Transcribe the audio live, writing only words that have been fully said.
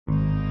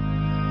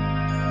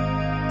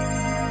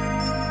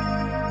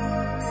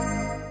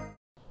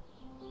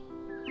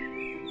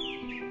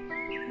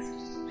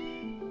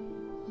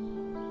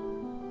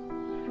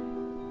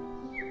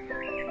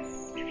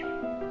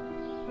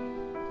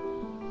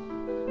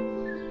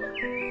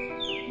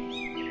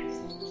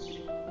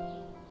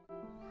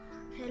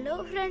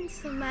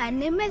friends, my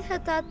name is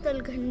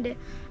Yatharthtalkhande.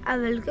 I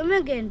welcome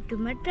again to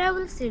my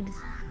travel series.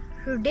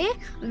 Today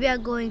we are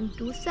going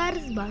to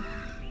Sarasbaug.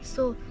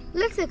 So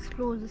let's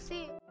explore the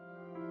same.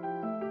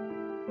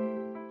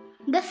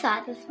 The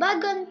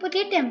Sarasbaug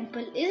Ganapati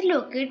Temple is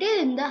located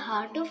in the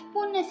heart of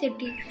Pune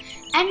city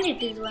and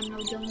it is one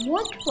of the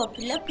most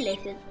popular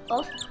places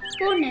of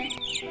Pune.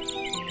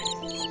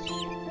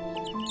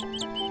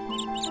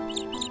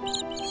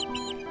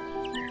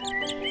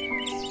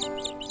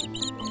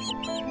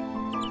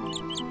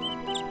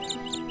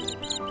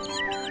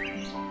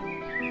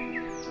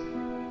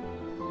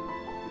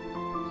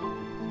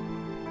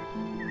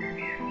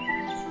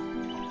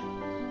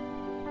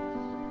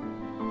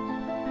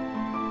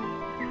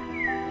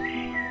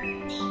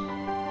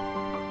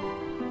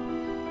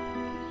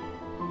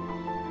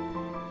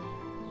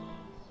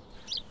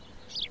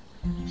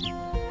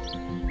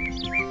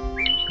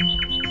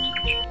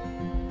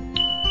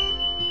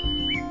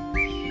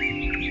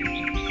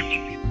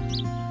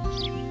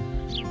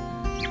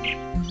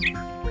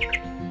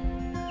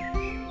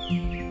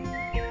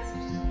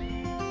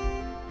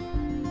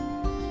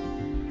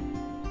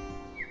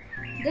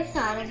 The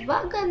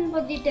Sarasbaug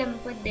Ganapati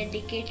Temple,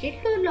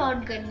 dedicated to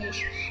Lord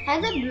Ganesha,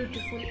 has a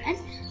beautiful and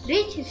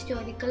rich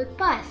historical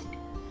past.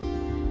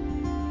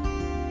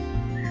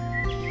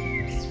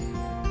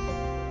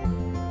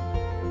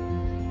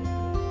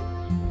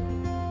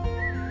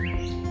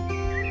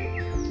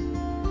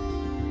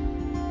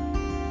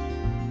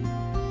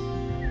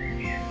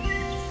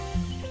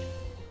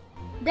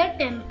 The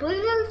temple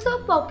is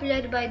also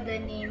popular by the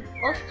name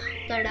of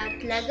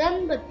Tyatala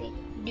Ganapati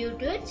due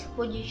to its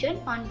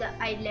position on the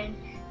island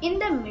in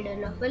the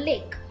middle of a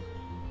lake.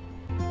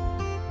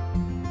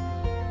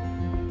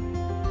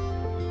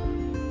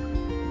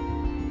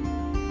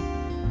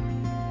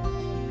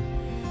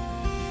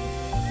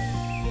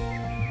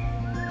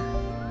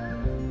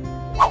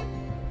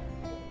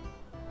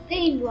 The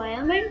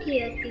environment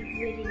here is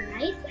very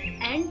nice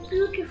and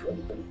beautiful.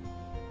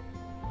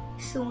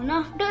 Soon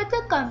after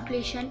the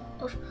completion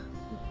of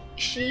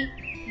Sri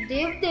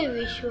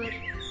Devadeveshwar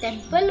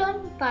Temple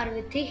on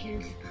Parvati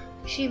Hills,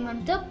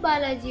 Srimanta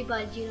Balaji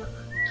Bajirao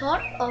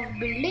thought of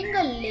building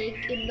a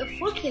lake in the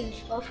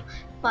foothills of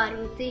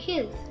Parvati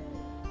Hills.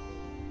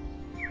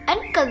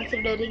 And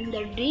considering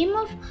the dream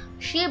of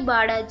Sri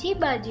Balaji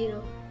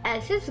Bajirao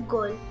as his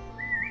goal,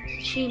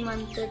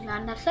 Srimanta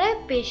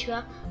Nanasaheb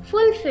Peshwa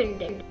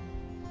fulfilled it.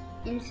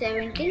 In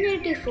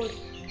 1784,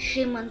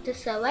 Srimanta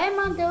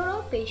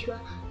Nanasaheb Peshwa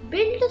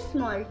built a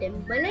small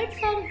temple at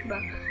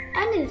Sarasbaug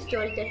and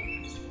installed the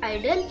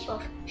idol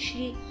of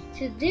Sri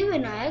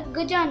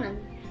Devadeveshwar.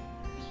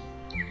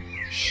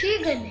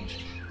 Sri Ganesh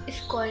is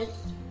called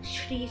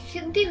Sri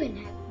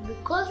Devadeveshwar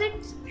because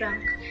its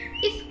trunk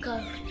is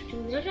curved to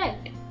the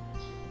right.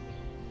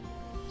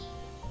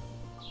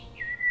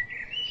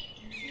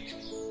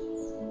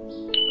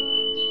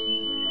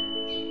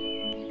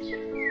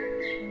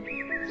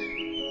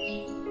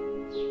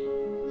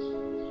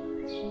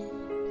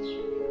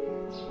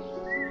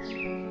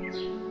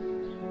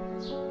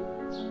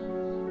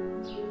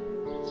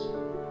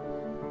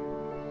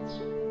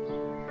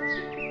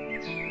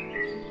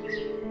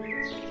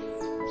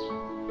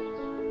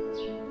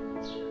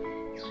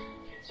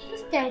 The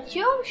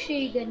statue of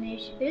Sri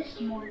Ganesh is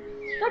small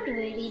but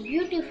very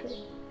beautiful,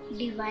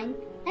 divine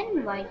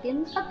and white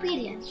in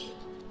appearance.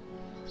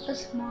 A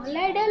small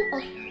idol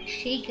of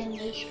Sri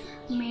Ganesh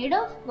made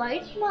of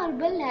white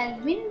marble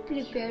has been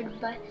prepared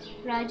by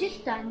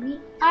Rajasthani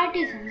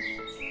artisans.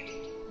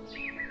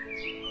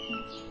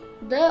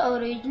 The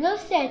original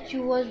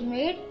statue was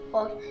made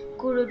of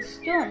crude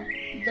stone.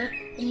 The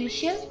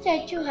initial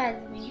statue has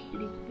been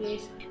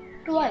replaced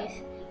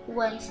twice.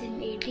 Once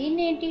in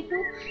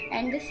 1882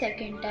 and the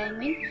second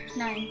time in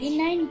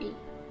 1990.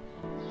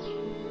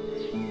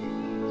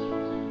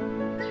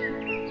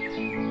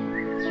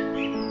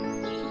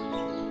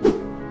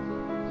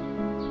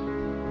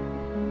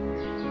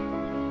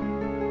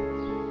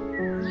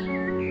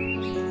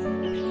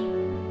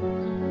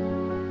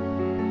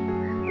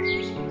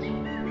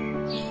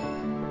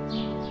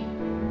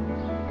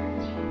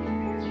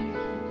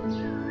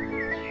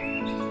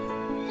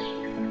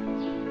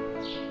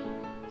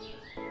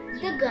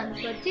 The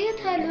Ganpati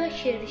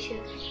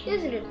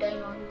is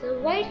written on the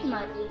white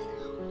marbles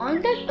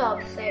on the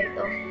top side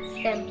of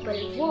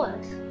temple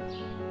walls.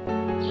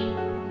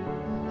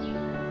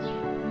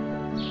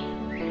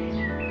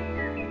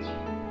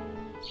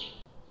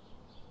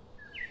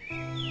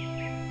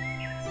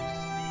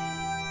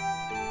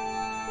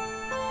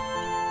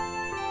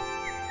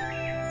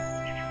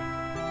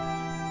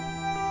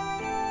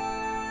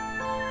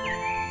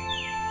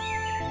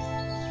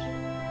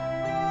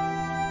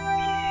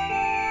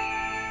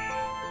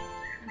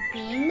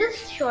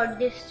 Short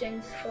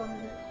distance from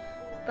the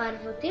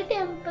Parvati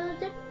Temple,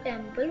 the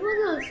temple was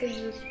also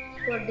used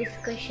for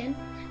discussion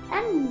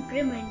and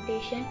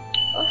implementation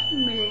of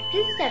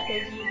military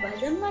strategy by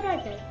the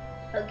Marathas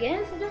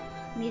against the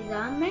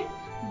Nizam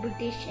and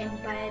British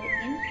Empire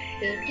in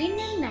 18th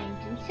and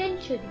 19th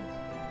centuries.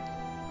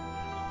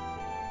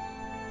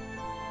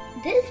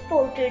 This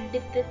portrait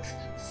depicts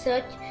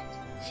such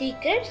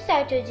secret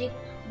strategic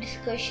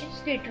discussions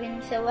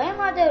between Savai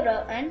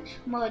Madhavrao and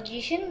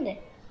magician there.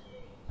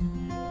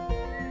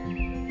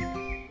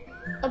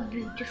 A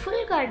beautiful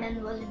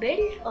garden was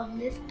built on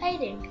this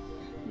island.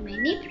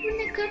 Many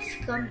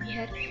Punekars come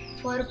here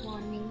for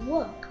morning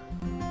walk.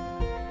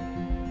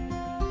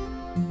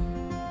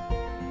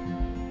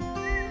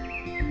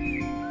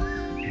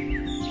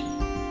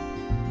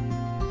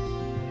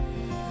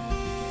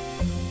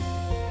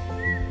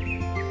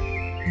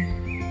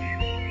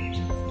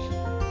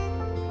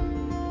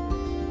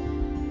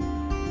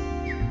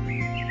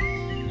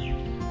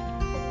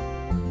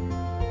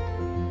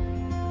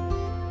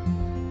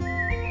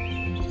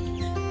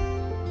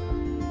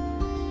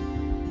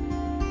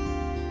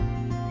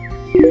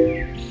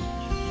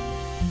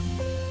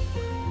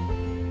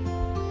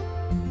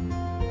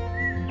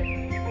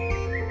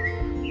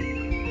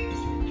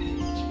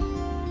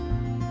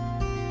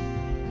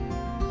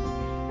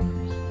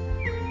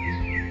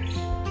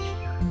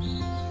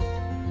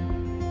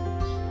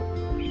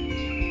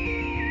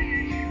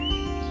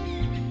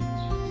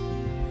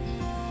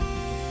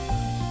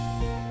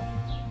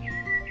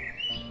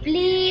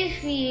 Please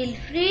feel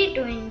free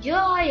to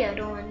enjoy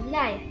your own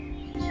life.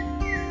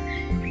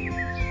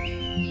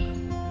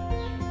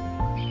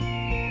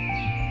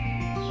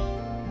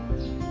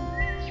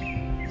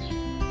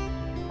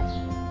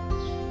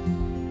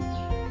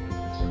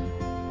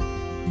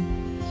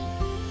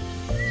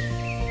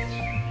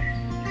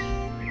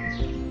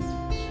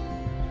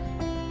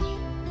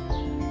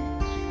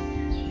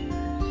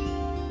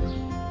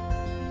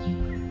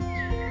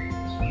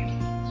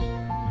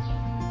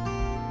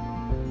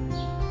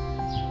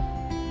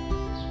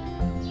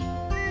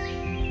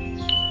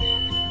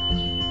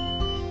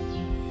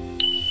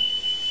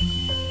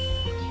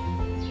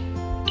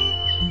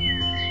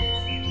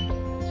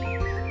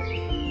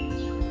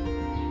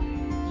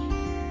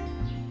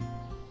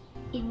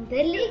 In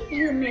the lake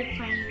you may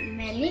find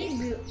many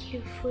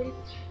beautiful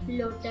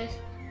lotus,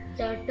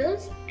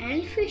 turtles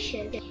and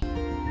fishes.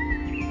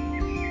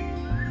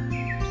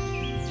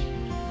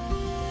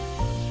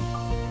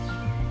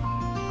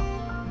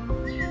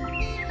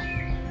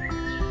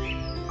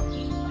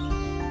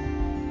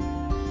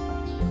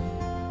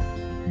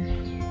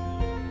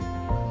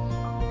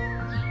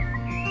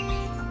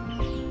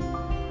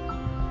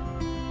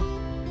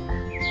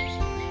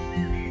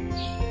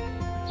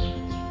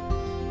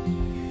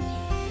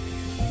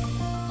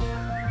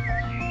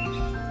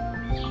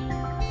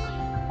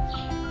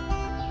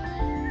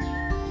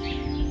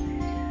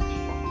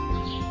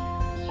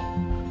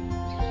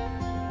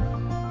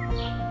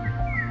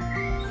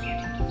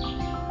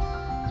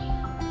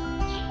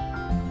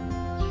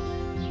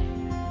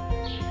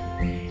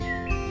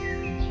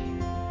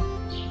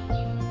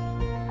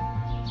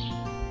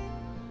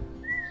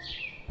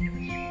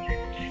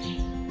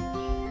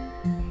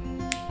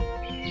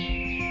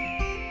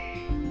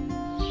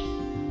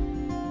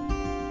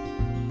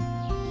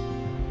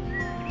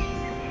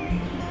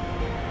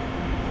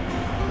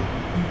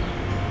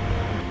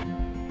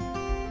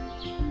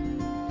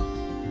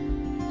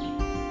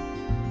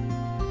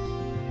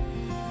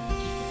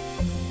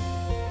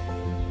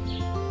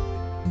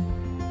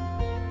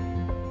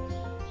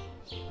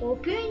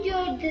 Hope you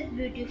enjoyed this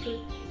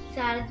beautiful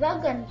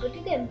Sarasbaug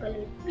Ganapati Temple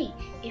with me.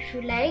 If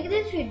you like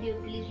this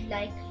video, please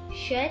like,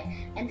 share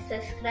and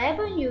subscribe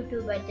on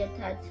YouTube at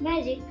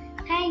Yatharthsmagic.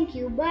 Thank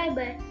you. Bye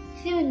bye.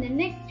 See you in the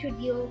next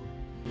video.